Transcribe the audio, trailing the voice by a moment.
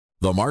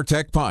The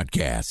MarTech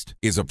Podcast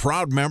is a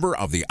proud member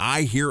of the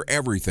I Hear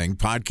Everything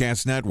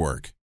Podcast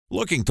Network.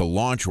 Looking to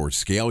launch or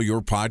scale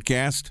your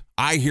podcast?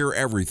 I Hear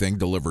Everything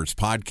delivers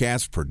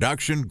podcast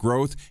production,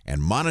 growth,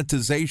 and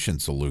monetization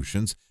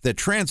solutions that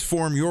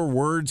transform your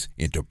words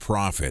into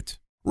profit.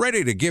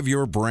 Ready to give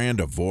your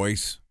brand a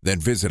voice? Then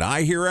visit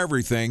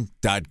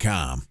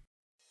iheareverything.com.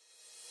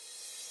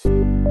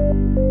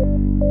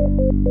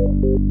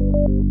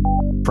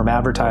 From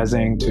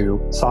advertising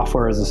to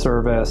software as a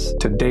service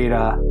to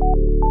data.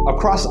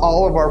 Across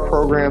all of our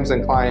programs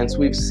and clients,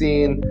 we've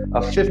seen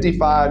a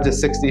 55 to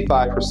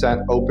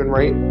 65% open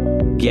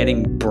rate.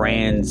 Getting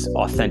brands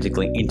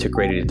authentically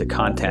integrated into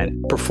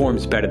content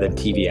performs better than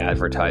TV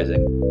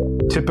advertising.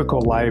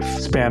 Typical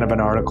lifespan of an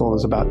article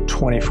is about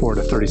 24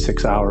 to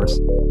 36 hours.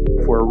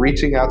 If we're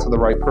reaching out to the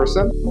right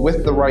person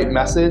with the right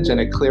message and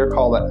a clear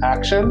call to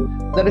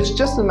action, then it's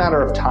just a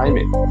matter of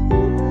timing.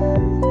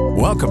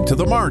 Welcome to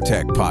the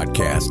MarTech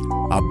Podcast,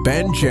 a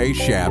Ben J.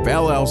 Schaap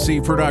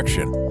LLC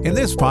production. In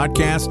this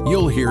podcast,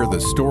 you'll hear the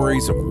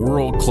stories of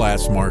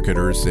world-class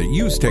marketers that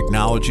use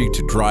technology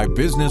to drive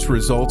business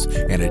results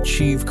and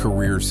achieve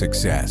career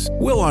success.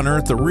 We'll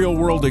unearth the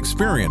real-world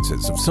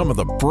experiences of some of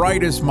the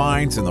brightest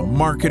minds in the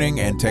marketing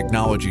and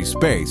technology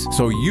space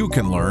so you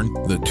can learn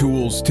the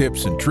tools,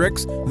 tips, and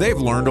tricks they've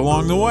learned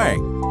along the way.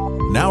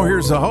 Now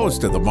here's the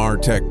host of the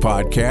MarTech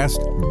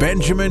Podcast,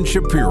 Benjamin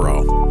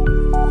Shapiro.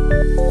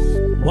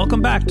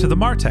 Welcome back to the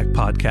MarTech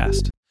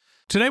Podcast.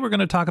 Today we're going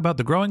to talk about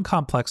the growing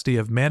complexity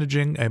of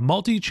managing a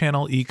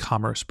multi-channel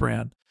e-commerce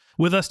brand.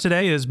 With us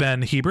today is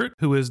Ben Hebert,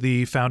 who is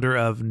the founder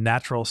of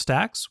Natural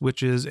Stacks,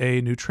 which is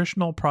a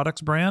nutritional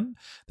products brand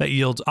that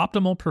yields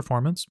optimal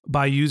performance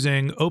by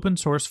using open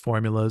source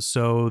formulas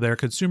so their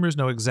consumers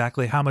know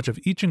exactly how much of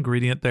each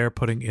ingredient they're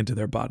putting into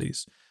their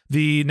bodies.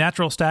 The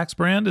Natural Stacks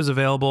brand is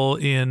available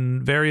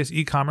in various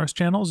e-commerce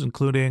channels,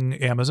 including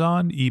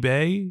Amazon,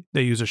 eBay.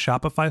 They use a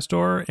Shopify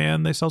store,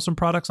 and they sell some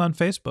products on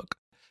Facebook.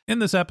 In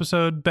this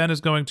episode, Ben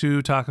is going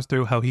to talk us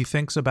through how he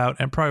thinks about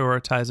and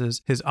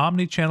prioritizes his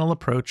omni-channel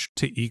approach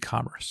to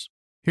e-commerce.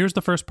 Here's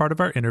the first part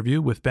of our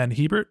interview with Ben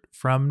Hebert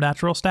from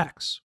Natural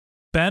Stacks.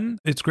 Ben,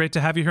 it's great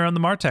to have you here on the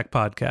MarTech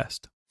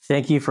Podcast.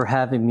 Thank you for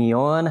having me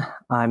on.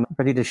 I'm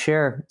ready to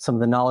share some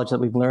of the knowledge that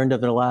we've learned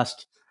over the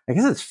last, I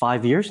guess it's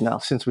 5 years now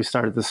since we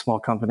started this small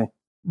company.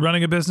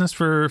 Running a business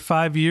for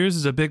 5 years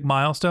is a big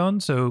milestone,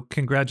 so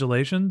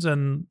congratulations.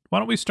 And why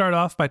don't we start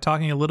off by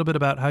talking a little bit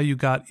about how you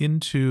got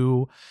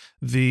into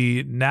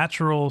the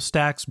Natural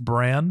Stacks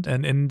brand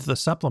and into the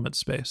supplement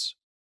space?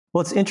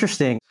 Well, it's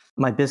interesting.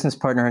 My business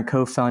partner and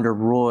co-founder,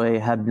 Roy,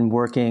 had been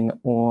working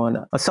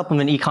on a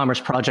supplement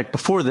e-commerce project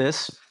before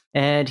this,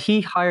 and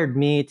he hired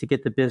me to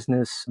get the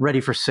business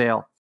ready for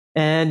sale.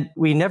 And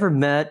we never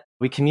met.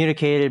 We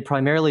communicated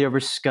primarily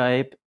over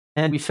Skype,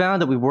 and we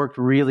found that we worked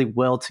really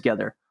well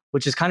together,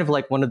 which is kind of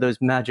like one of those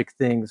magic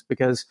things,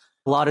 because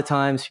a lot of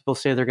times people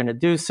say they're going to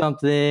do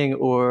something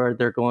or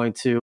they're going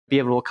to be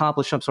able to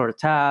accomplish some sort of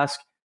task.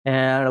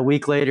 And a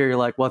week later, you're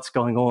like, what's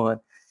going on?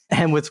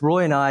 And with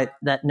Roy and I,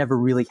 that never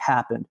really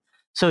happened.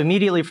 So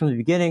immediately from the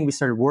beginning, we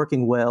started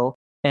working well.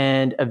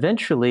 And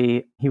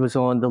eventually, he was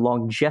on the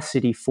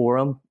Longevity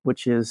Forum,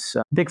 which is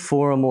a big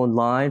forum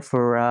online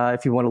for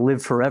if you want to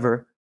live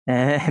forever.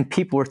 And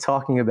people were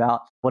talking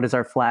about what is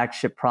our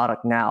flagship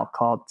product now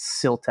called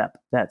Siltep.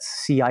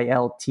 That's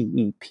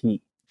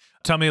CILTEP.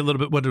 Tell me a little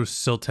bit, what does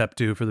Siltep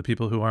do for the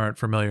people who aren't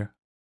familiar?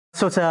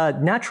 So it's a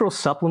natural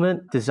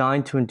supplement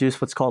designed to induce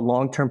what's called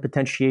long-term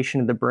potentiation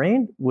of the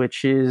brain,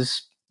 which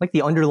is like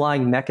the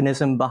underlying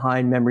mechanism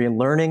behind memory and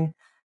learning.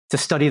 To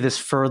study this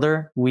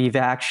further, we've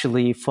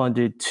actually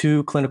funded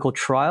 2 clinical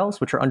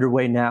trials, which are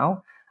underway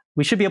now.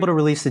 We should be able to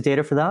release the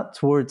data for that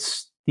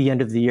towards the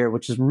end of the year,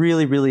 which is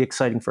really, really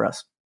exciting for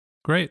us.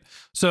 Great.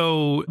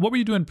 So what were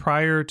you doing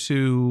prior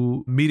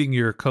to meeting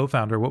your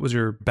co-founder? What was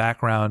your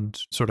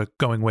background sort of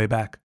going way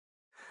back?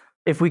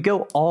 If we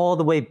go all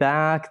the way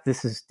back,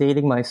 this is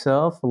dating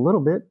myself a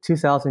little bit,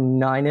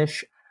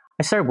 2009-ish.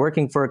 I started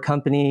working for a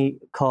company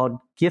called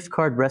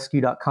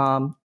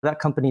giftcardrescue.com. That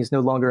company is no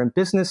longer in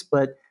business,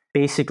 but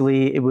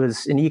basically it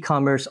was an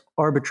e-commerce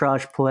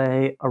arbitrage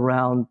play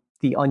around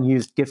the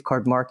unused gift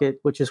card market,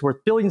 which is worth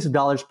billions of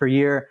dollars per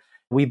year.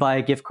 We buy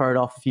a gift card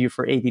off of you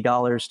for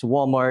 $80 to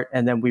Walmart,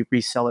 and then we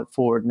resell it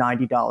for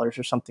 $90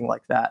 or something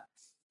like that.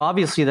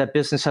 Obviously, that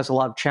business has a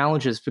lot of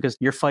challenges because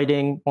you're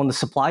fighting on the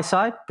supply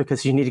side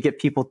because you need to get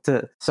people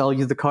to sell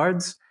you the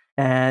cards.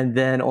 And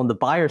then on the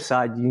buyer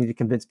side, you need to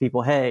convince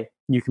people, hey,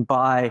 you can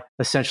buy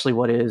essentially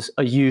what is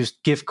a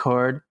used gift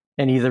card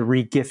and either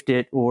re-gift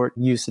it or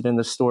use it in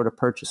the store to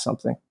purchase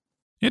something.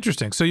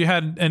 Interesting. So you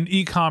had an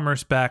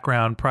e-commerce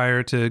background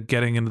prior to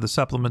getting into the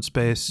supplement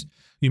space.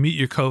 You meet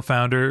your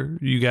co-founder,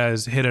 you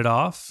guys hit it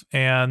off,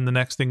 and the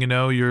next thing you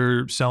know,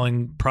 you're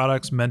selling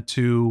products meant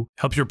to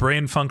help your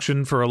brain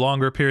function for a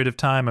longer period of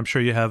time. I'm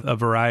sure you have a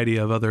variety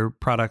of other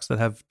products that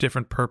have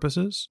different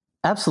purposes.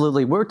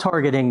 Absolutely. We're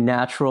targeting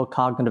natural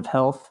cognitive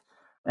health.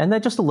 And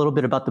then just a little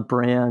bit about the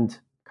brand.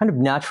 Kind of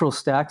Natural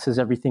Stacks is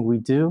everything we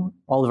do.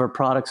 All of our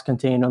products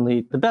contain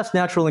only the best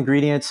natural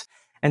ingredients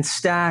And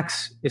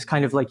stacks is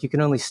kind of like you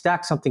can only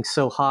stack something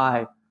so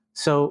high.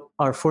 So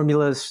our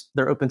formulas,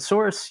 they're open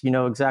source. You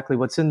know exactly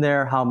what's in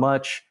there, how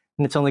much,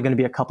 and it's only going to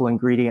be a couple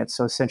ingredients.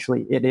 So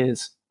essentially it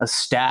is a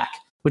stack,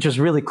 which is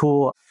really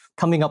cool.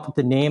 Coming up with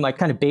the name, I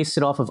kind of based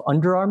it off of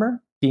Under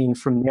Armour, being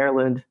from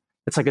Maryland.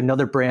 It's like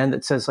another brand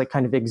that says like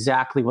kind of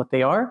exactly what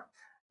they are.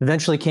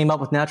 Eventually came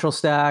up with natural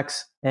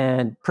stacks,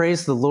 and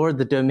praise the Lord,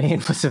 the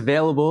domain was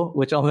available,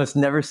 which almost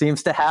never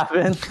seems to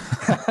happen.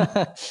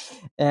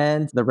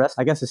 And the rest,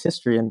 I guess, is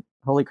history. And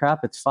holy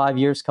crap, it's 5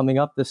 years coming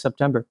up this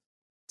September.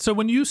 So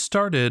when you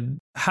started,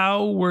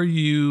 how were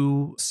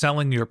you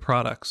selling your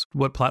products?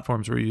 What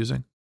platforms were you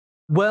using?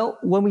 Well,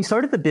 when we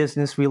started the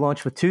business, we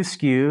launched with 2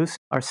 SKUs,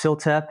 our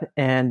Siltep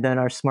and then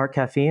our Smart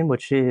Caffeine,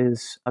 which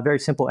is a very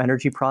simple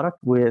energy product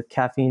with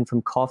caffeine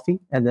from coffee,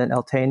 and then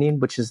L-theanine,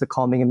 which is the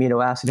calming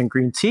amino acid in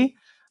green tea.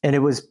 And it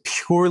was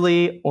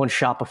purely on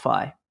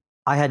Shopify.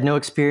 I had no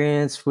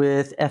experience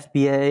with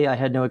FBA. I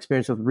had no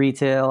experience with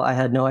retail. I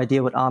had no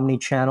idea what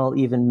Omni-Channel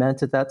even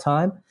meant at that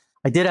time.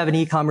 I did have an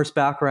e-commerce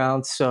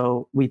background,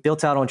 so we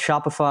built out on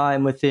Shopify,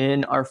 and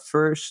within our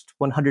first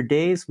 100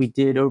 days, we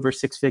did over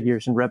 6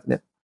 figures in revenue.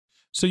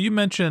 So you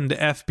mentioned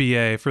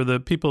FBA. For the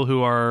people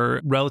who are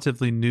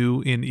relatively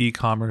new in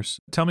e-commerce,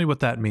 tell me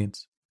what that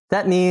means.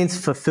 That means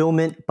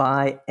fulfillment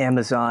by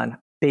Amazon.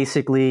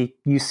 Basically,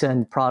 you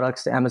send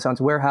products to Amazon's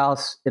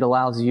warehouse. It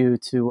allows you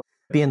to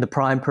be in the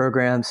Prime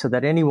program so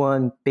that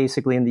anyone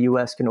basically in the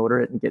US can order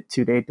it and get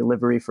 2-day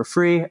delivery for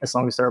free as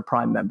long as they're a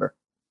Prime member.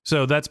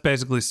 So that's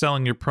basically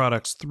selling your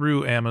products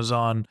through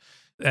Amazon,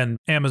 and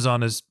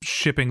Amazon is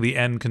shipping the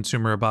end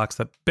consumer a box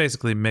that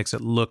basically makes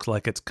it look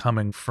like it's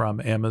coming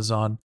from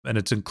Amazon, and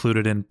it's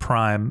included in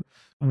Prime.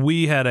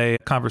 We had a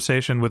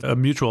conversation with a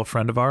mutual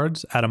friend of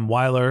ours, Adam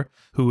Weiler,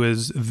 who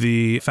is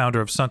the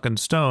founder of Sunken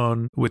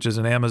Stone, which is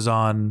an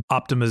Amazon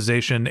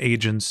optimization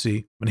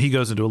agency. And he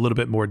goes into a little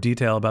bit more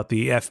detail about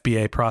the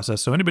FBA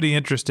process. So anybody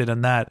interested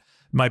in that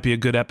might be a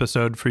good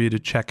episode for you to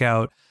check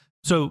out.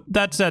 So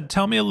that said,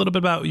 tell me a little bit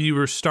about you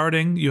were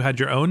starting. You had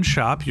your own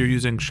shop. You're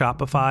using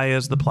Shopify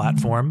as the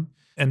platform.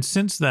 And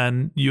since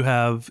then, you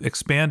have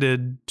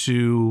expanded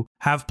to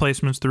have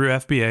placements through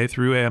FBA,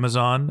 through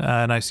Amazon.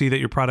 And I see that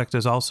your product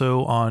is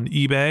also on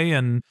eBay,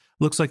 and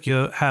looks like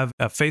you have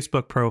a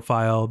Facebook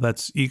profile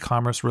that's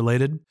e-commerce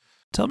related.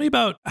 Tell me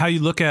about how you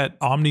look at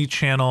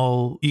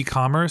omni-channel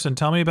e-commerce, and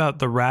tell me about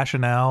the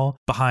rationale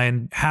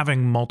behind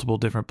having multiple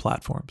different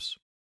platforms.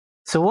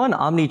 So one,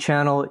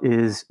 omni-channel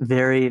is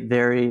very,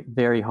 very,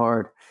 very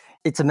hard.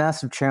 It's a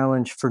massive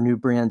challenge for new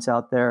brands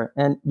out there.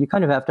 And you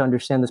kind of have to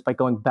understand this by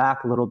going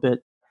back a little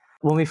bit.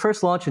 When we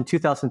first launched in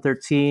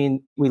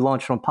 2013, we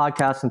launched on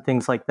podcasts and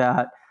things like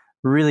that,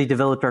 really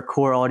developed our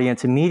core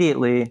audience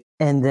immediately,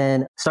 and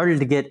then started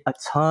to get a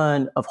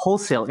ton of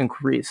wholesale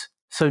inquiries.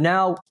 So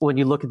now when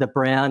you look at the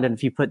brand, and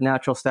if you put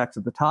Natural Stacks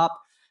at the top,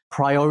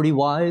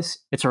 priority-wise,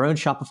 it's our own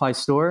Shopify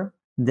store.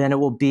 Then it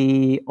will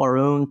be our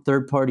own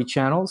third-party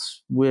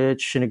channels,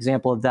 which an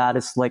example of that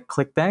is like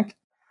ClickBank.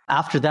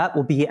 After that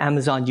will be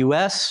Amazon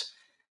US.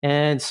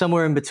 And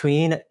somewhere in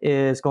between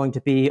is going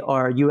to be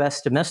our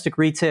US domestic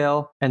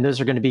retail. And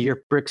those are going to be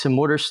your bricks and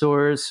mortar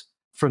stores.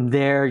 From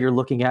there, you're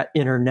looking at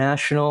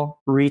international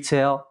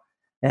retail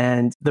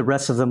and the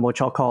rest of them,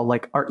 which I'll call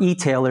like our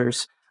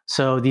e-tailers.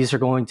 So these are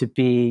going to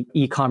be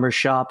e-commerce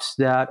shops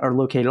that are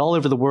located all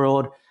over the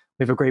world.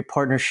 We have a great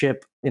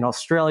partnership in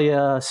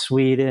Australia,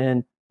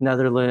 Sweden,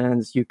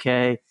 Netherlands,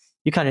 UK,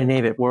 you kind of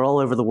name it. We're all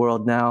over the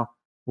world now,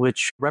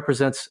 which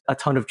represents a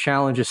ton of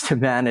challenges to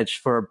manage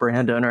for a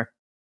brand owner.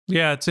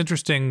 Yeah, it's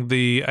interesting.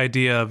 The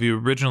idea of you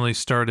originally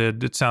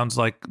started, it sounds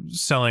like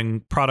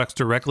selling products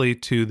directly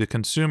to the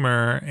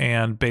consumer,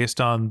 and based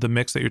on the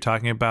mix that you're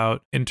talking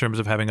about in terms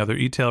of having other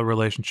e-tail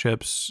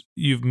relationships,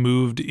 you've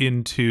moved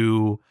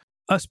into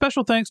a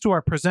special thanks to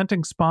our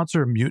presenting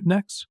sponsor,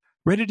 Mutinex.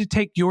 Ready to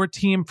take your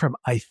team from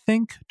I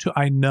think to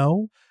I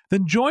know?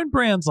 Then join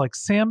brands like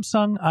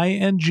Samsung,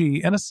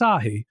 ING, and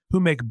Asahi who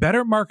make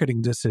better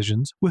marketing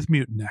decisions with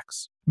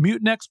Mutinex.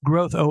 Mutinex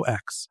Growth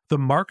OX, the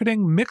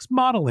marketing mix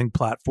modeling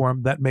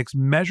platform that makes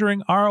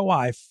measuring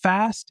ROI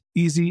fast,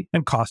 easy,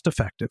 and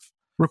cost-effective.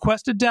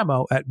 Request a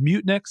demo at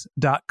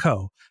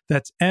mutinex.co.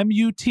 That's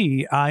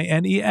MUTINEX.co.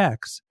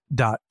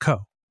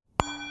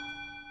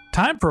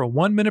 Time for a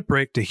 1-minute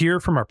break to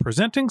hear from our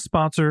presenting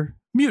sponsor,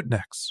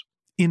 Mutinex.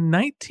 In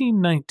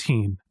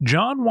 1919,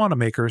 John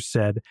Wanamaker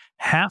said,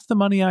 "Half the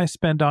money I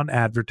spend on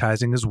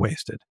advertising is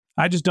wasted.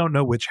 I just don't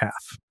know which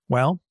half."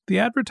 Well, the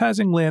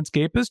advertising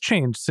landscape has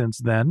changed since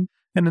then,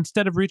 and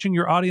instead of reaching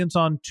your audience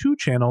on 2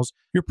 channels,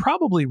 you're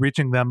probably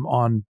reaching them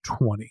on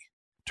 20.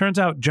 Turns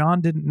out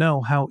John didn't know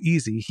how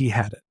easy he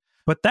had it.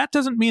 But that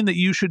doesn't mean that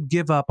you should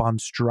give up on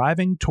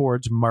striving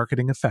towards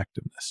marketing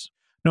effectiveness.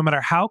 No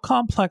matter how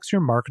complex your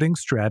marketing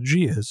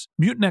strategy is,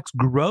 Mutinex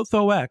Growth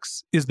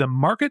OX is the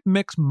market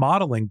mix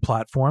modeling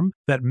platform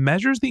that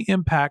measures the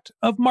impact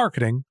of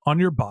marketing on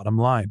your bottom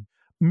line.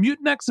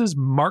 Mutinex's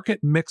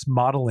market mix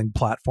modeling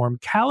platform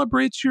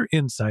calibrates your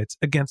insights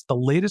against the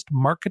latest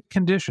market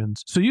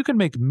conditions so you can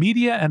make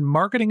media and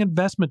marketing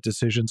investment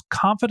decisions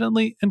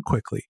confidently and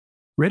quickly.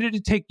 Ready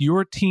to take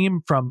your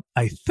team from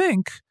I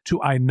think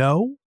to I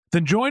know?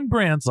 Then join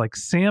brands like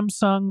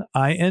Samsung,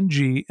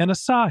 ING, and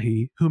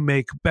Asahi who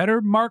make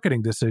better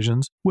marketing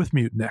decisions with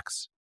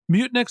Mutinex.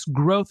 Mutinex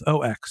Growth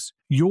OX.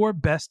 Your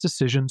best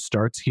decision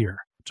starts here.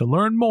 To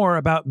learn more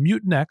about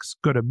Mutinex,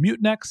 go to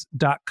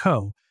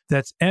mutinex.co.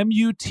 That's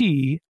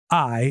MUTINEX.co.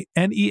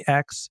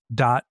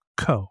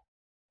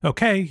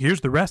 Okay,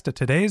 here's the rest of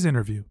today's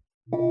interview.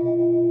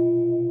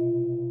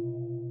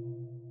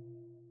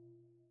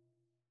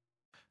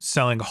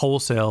 Selling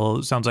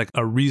wholesale sounds like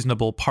a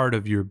reasonable part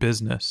of your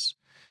business.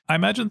 I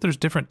imagine there's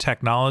different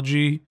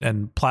technology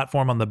and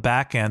platform on the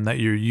back end that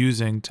you're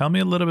using. Tell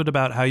me a little bit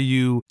about how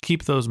you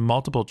keep those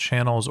multiple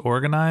channels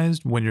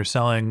organized when you're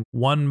selling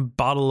one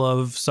bottle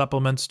of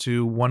supplements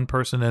to one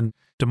person in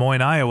Des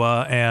Moines,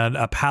 Iowa, and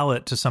a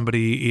pallet to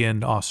somebody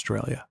in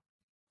Australia.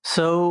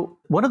 So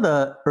one of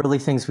the early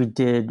things we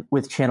did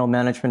with channel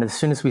management, as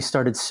soon as we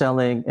started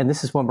selling, and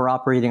this is when we're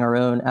operating our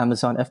own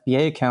Amazon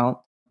FBA account,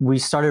 we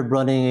started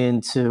running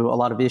into a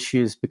lot of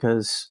issues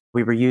because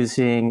we were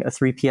using a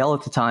 3PL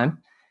at the time.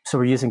 So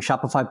we're using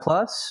Shopify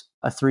Plus,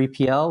 a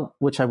 3PL,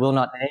 which I will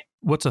not name.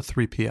 What's a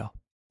 3PL?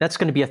 That's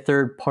going to be a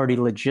third-party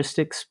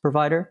logistics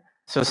provider.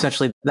 So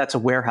essentially, that's a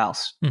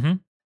warehouse. Mm-hmm.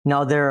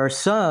 Now, there are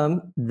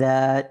some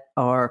that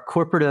are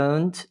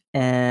corporate-owned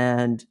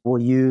and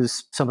will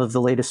use some of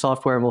the latest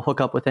software and will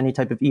hook up with any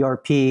type of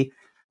ERP. We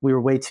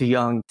were way too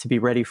young to be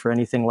ready for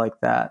anything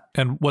like that.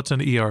 And what's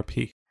an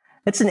ERP?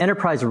 It's an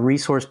enterprise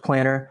resource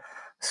planner.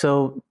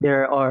 So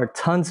there are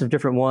tons of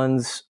different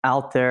ones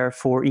out there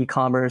for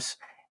e-commerce.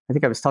 I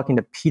think I was talking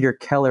to Peter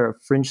Keller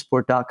of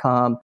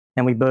fringesport.com,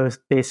 and we both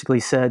basically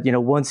said,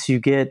 once you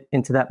get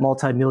into that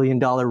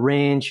multi-million-dollar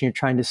range and you're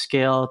trying to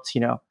scale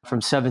to,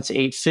 from 7 to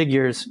 8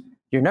 figures,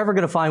 you're never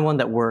going to find one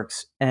that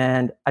works.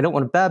 And I don't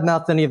want to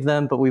badmouth any of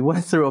them, but we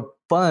went through a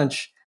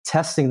bunch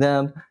testing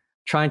them,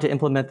 trying to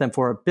implement them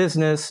for our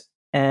business,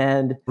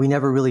 and we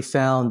never really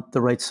found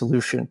the right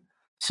solution.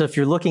 So if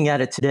you're looking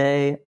at it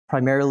today,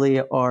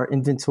 primarily our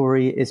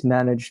inventory is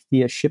managed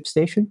via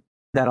ShipStation.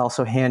 That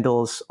also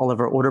handles all of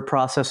our order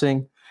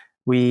processing.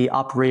 We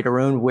operate our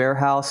own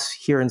warehouse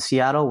here in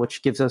Seattle,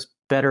 which gives us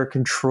better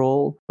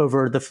control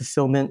over the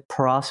fulfillment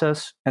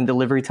process and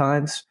delivery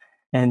times.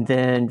 And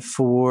then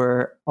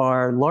for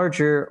our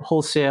larger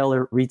wholesale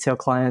or retail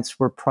clients,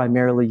 we're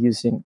primarily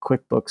using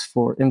QuickBooks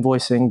for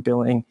invoicing,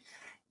 billing,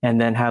 and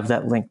then have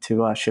that link to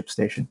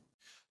ShipStation.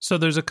 So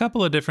there's a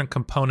couple of different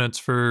components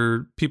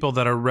for people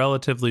that are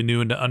relatively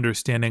new into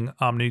understanding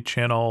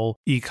omni-channel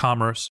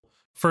e-commerce.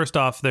 First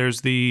off,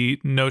 there's the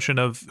notion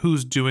of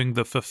who's doing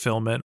the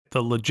fulfillment,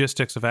 the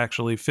logistics of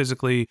actually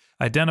physically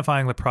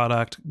identifying the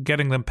product,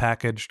 getting them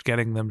packaged,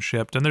 getting them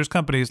shipped. And there's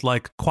companies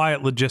like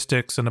Quiet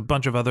Logistics and a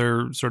bunch of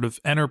other sort of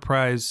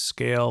enterprise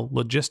scale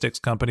logistics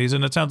companies.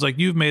 And it sounds like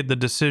you've made the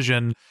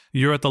decision,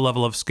 you're at the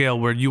level of scale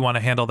where you want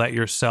to handle that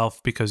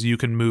yourself because you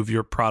can move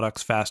your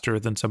products faster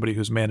than somebody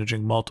who's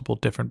managing multiple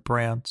different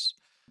brands.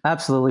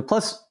 Absolutely.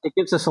 Plus, it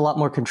gives us a lot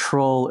more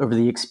control over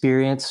the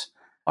experience.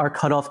 Our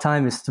cutoff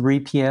time is 3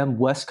 p.m.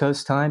 West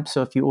Coast time.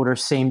 So if you order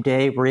same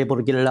day, we're able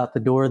to get it out the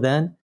door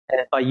then.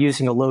 And by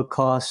using a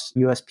low-cost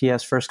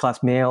USPS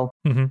first-class mail,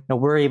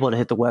 we're able to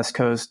hit the West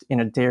Coast in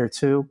a day or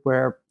two,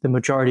 where the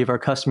majority of our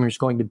customers is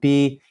going to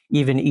be.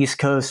 Even East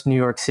Coast, New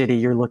York City,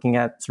 you're looking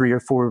at 3 or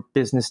 4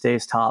 business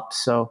days tops.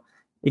 So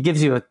it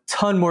gives you a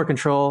ton more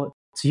control.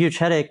 It's a huge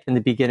headache in the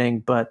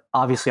beginning, but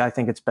obviously I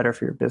think it's better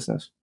for your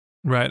business.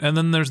 Right. And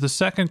then there's the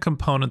second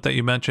component that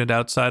you mentioned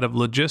outside of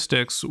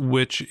logistics,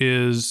 which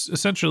is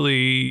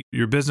essentially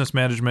your business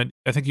management.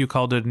 I think you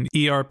called it an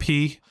ERP.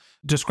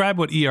 Describe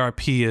what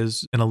ERP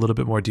is in a little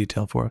bit more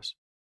detail for us.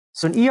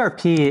 So an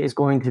ERP is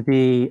going to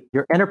be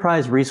your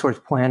enterprise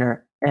resource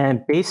planner and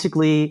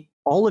basically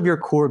all of your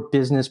core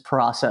business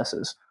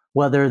processes,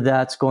 whether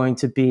that's going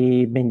to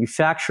be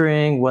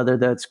manufacturing, whether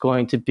that's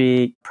going to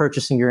be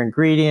purchasing your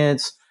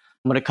ingredients.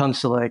 When it comes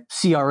to like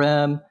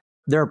CRM,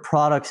 there are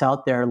products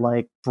out there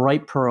like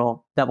Bright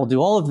Pearl that will do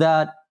all of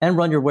that and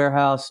run your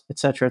warehouse, et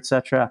cetera, et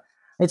cetera.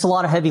 It's a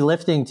lot of heavy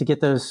lifting to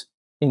get those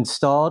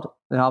installed.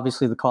 And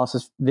obviously the cost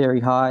is very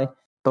high,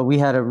 but we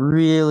had a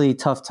really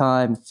tough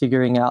time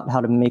figuring out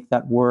how to make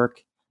that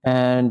work.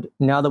 And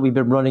now that we've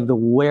been running the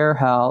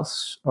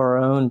warehouse, our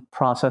own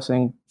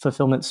processing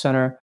fulfillment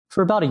center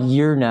for about a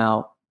year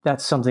now,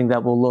 that's something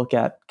that we'll look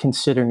at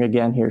considering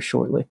again here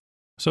shortly.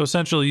 So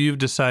essentially, you've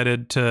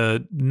decided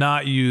to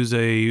not use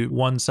a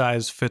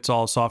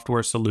one-size-fits-all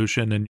software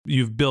solution, and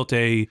you've built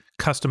a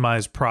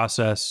customized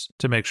process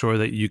to make sure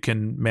that you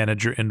can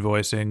manage your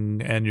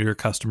invoicing and your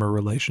customer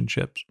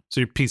relationships. So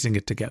you're piecing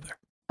it together.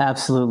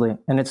 Absolutely.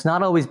 And it's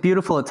not always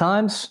beautiful at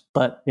times,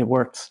 but it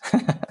works.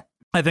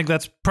 I think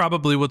that's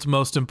probably what's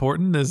most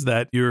important, is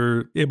that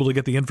you're able to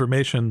get the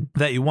information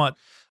that you want.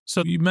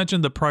 So you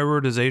mentioned the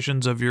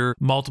prioritizations of your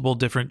multiple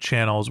different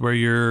channels, where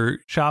your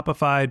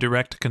Shopify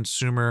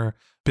direct-to-consumer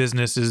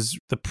business is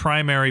the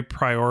primary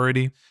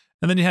priority.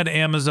 And then you had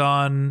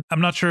Amazon.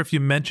 I'm not sure if you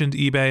mentioned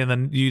eBay, and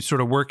then you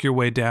sort of work your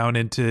way down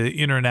into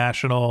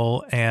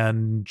international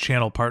and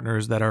channel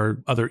partners that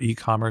are other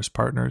e-commerce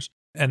partners.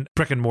 and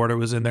brick and mortar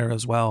was in there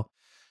as well.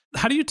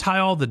 How do you tie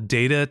all the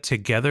data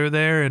together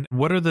there? And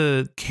what are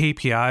the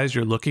KPIs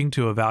you're looking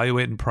to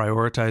evaluate and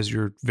prioritize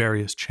your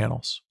various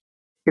channels?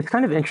 It's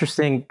kind of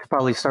interesting to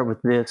probably start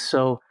with this.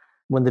 So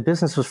when the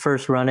business was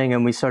first running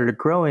and we started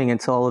growing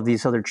into all of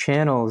these other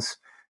channels,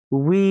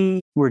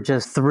 we were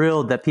just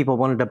thrilled that people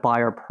wanted to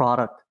buy our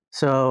product.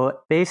 So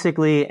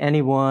basically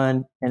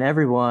anyone and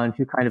everyone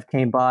who kind of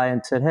came by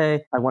and said,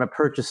 hey, I want to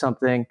purchase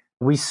something,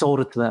 we sold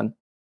it to them.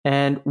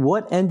 And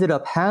what ended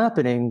up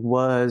happening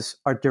was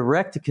our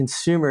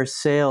direct-to-consumer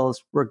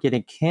sales were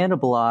getting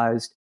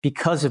cannibalized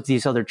because of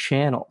these other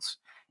channels.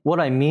 What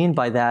I mean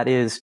by that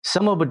is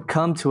someone would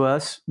come to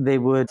us, they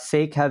would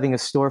fake having a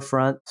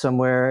storefront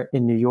somewhere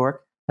in New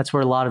York. That's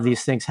where a lot of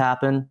these things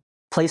happen.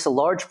 Place a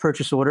large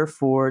purchase order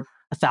for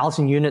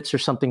 1,000 units or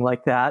something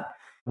like that.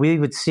 We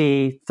would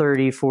see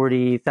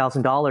 $30,000,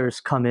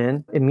 $40,000 come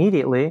in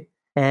immediately.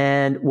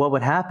 And what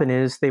would happen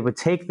is they would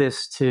take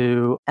this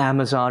to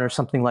Amazon or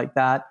something like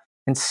that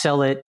and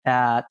sell it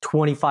at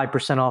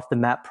 25% off the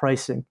MAP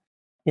pricing.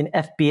 In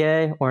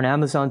FBA or in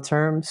Amazon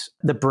terms,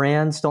 the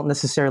brands don't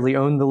necessarily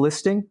own the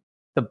listing.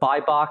 The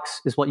buy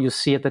box is what you'll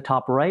see at the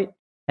top right.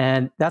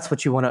 And that's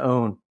what you want to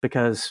own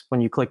because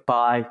when you click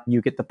buy,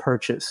 you get the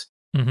purchase.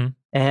 Mm-hmm.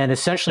 And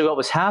essentially what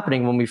was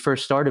happening when we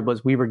first started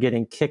was we were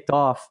getting kicked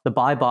off the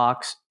buy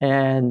box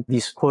and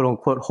these quote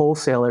unquote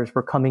wholesalers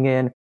were coming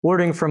in,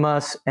 ordering from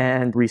us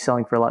and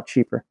reselling for a lot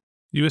cheaper.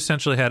 You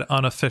essentially had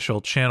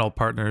unofficial channel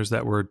partners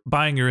that were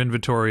buying your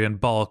inventory in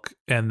bulk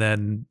and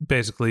then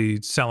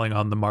basically selling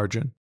on the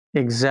margin.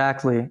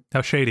 Exactly.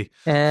 How shady.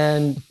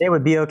 And they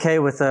would be okay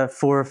with a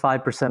 4 or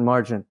 5%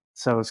 margin.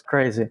 So it's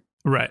crazy.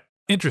 Right.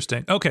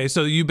 Interesting. Okay,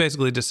 so you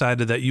basically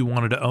decided that you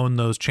wanted to own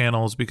those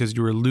channels because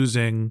you were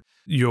losing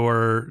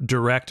your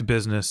direct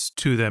business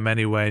to them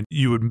anyway.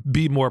 You would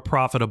be more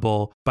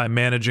profitable by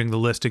managing the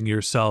listing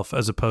yourself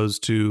as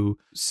opposed to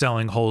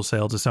selling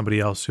wholesale to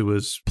somebody else who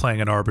was playing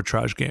an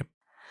arbitrage game.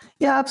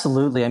 Yeah,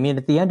 absolutely. I mean,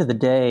 at the end of the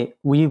day,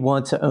 we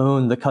want to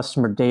own the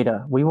customer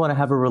data. We want to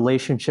have a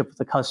relationship with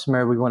the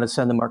customer. We want to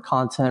send them our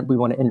content. We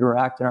want to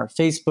interact in our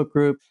Facebook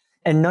group.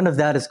 And none of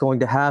that is going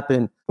to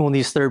happen on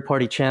these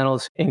third-party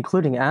channels,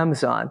 including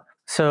Amazon.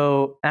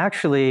 So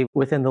actually,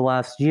 within the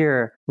last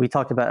year, we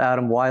talked about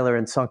Adam Weiler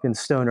and Sunken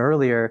Stone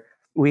earlier.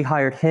 We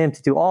hired him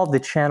to do all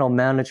the channel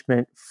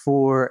management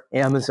for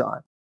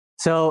Amazon.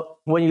 So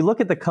when you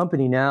look at the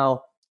company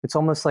now, it's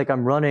almost like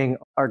I'm running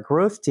our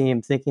growth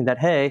team thinking that,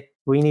 hey,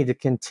 we need to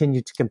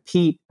continue to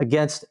compete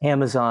against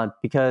Amazon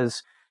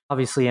because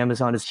obviously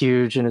Amazon is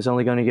huge and is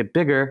only going to get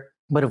bigger.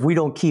 But if we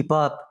don't keep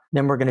up,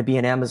 then we're going to be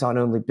an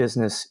Amazon-only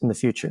business in the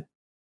future.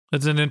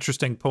 That's an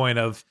interesting point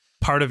of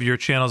part of your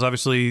channels.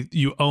 Obviously,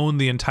 you own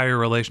the entire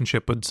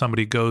relationship when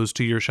somebody goes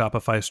to your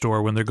Shopify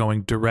store when they're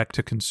going direct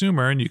to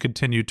consumer, and you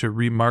continue to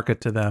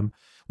remarket to them.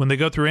 When they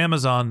go through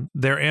Amazon,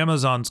 they're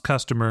Amazon's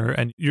customer,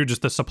 and you're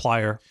just the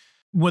supplier.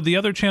 With the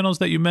other channels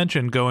that you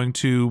mentioned, going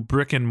to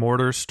brick and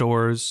mortar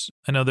stores,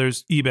 I know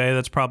there's eBay,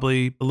 that's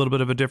probably a little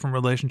bit of a different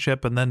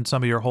relationship, and then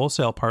some of your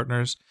wholesale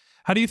partners.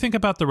 How do you think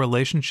about the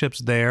relationships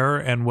there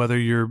and whether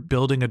you're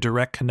building a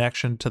direct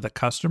connection to the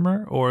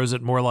customer, or is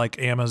it more like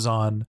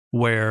Amazon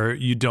where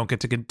you don't get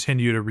to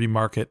continue to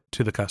remarket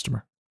to the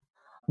customer?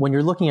 When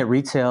you're looking at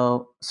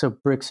retail, so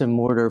bricks and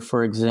mortar,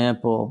 for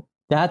example,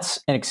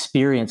 that's an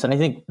experience. And I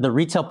think the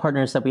retail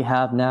partners that we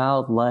have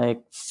now,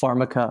 like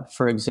Pharmaca,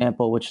 for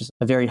example, which is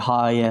a very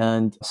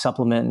high-end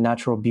supplement and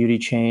natural beauty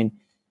chain,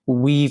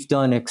 we've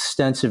done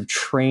extensive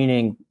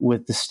training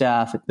with the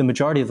staff at the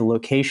majority of the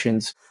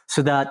locations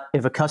so that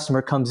if a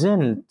customer comes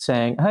in and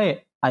saying,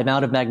 hey, I'm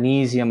out of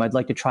magnesium, I'd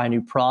like to try a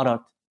new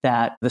product,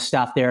 that the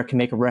staff there can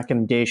make a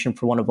recommendation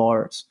for one of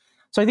ours.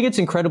 So I think it's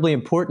incredibly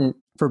important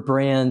for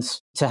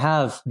brands to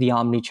have the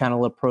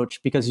omni-channel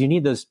approach because you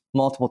need those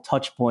multiple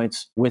touch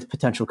points with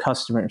potential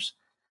customers.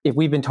 If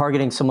we've been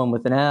targeting someone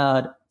with an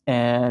ad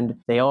and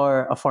they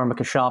are a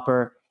Pharmaca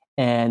shopper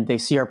and they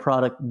see our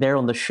product there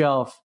on the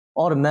shelf,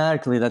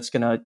 automatically that's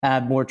going to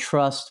add more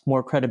trust,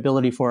 more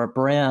credibility for our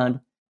brand.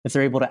 If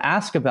they're able to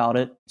ask about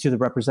it to the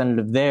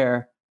representative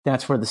there,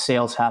 that's where the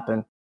sales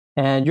happen.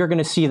 And you're going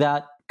to see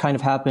that kind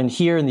of happen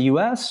here in the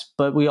US,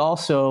 but we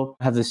also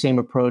have the same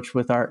approach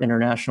with our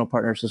international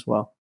partners as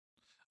well.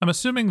 I'm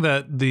assuming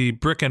that the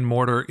brick and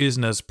mortar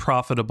isn't as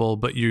profitable,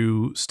 but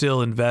you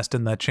still invest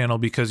in that channel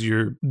because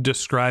you're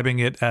describing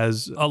it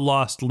as a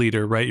lost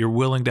leader, right? You're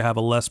willing to have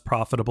a less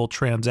profitable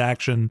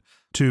transaction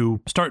to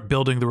start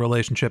building the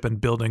relationship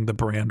and building the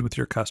brand with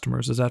your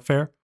customers. Is that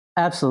fair?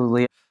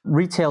 Absolutely.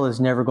 Retail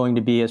is never going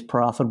to be as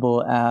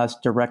profitable as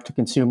direct to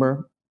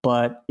consumer,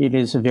 but it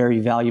is a very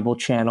valuable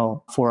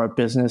channel for our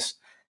business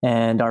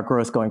and our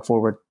growth going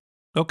forward.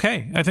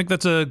 Okay, I think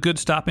that's a good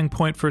stopping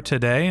point for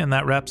today, and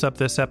that wraps up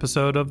this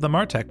episode of the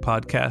MarTech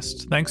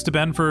Podcast. Thanks to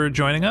Ben for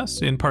joining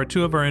us. In part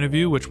 2 of our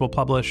interview, which we'll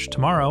publish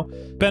tomorrow,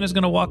 Ben is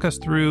going to walk us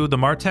through the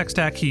MarTech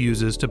stack he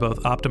uses to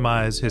both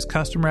optimize his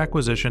customer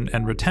acquisition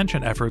and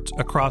retention efforts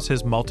across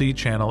his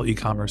multi-channel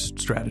e-commerce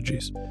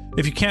strategies.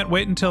 If you can't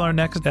wait until our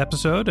next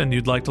episode and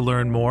you'd like to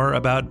learn more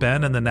about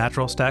Ben and the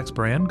Natural Stacks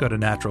brand, go to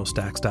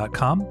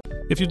naturalstacks.com.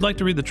 If you'd like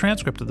to read the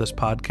transcript of this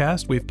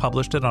podcast, we've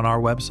published it on our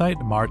website,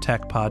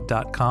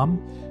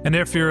 martechpod.com. And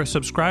if you're a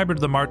subscriber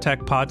to the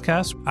MarTech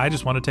Podcast, I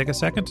just want to take a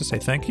second to say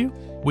thank you.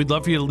 We'd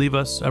love for you to leave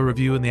us a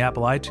review in the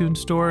Apple iTunes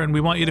store, and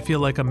we want you to feel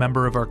like a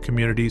member of our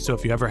community. So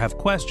if you ever have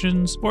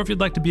questions, or if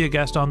you'd like to be a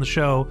guest on the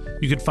show,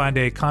 you can find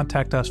a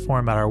contact us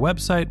form at our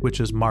website,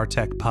 which is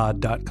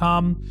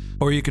martechpod.com,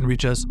 or you can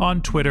reach us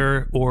on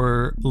Twitter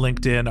or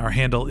LinkedIn. Our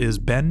handle is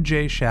Ben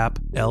J. Shap,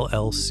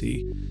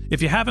 LLC.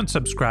 If you haven't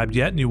subscribed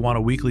yet and you want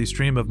a weekly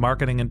stream of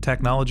marketing and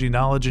technology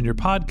knowledge in your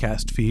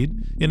podcast feed,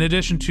 in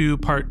addition to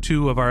part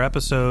 2 of our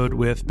episode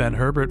with Ben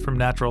Hebert from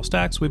Natural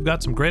Stacks, we've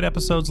got some great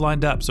episodes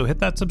lined up. So hit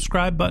that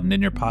subscribe button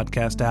in your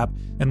podcast app,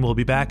 and we'll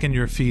be back in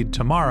your feed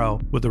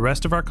tomorrow with the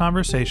rest of our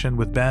conversation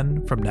with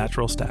Ben from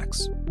Natural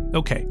Stacks.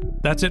 Okay,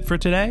 that's it for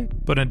today,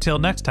 but until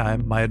next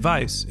time, my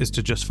advice is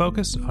to just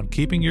focus on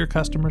keeping your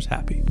customers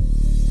happy.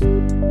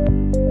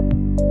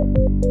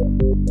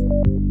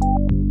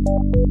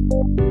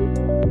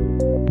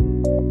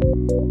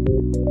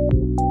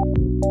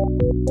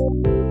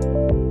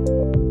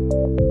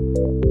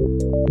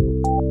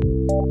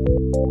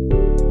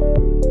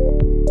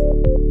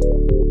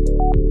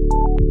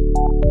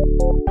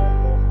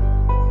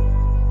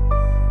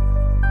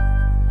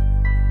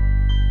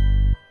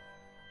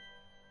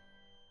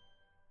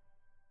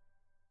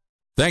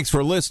 Thanks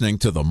for listening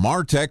to the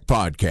MarTech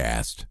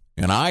Podcast,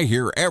 and I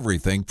Hear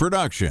Everything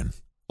production.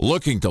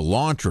 Looking to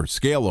launch or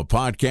scale a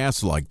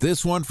podcast like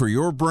this one for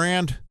your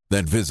brand?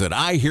 Then visit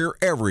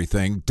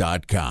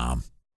iheareverything.com.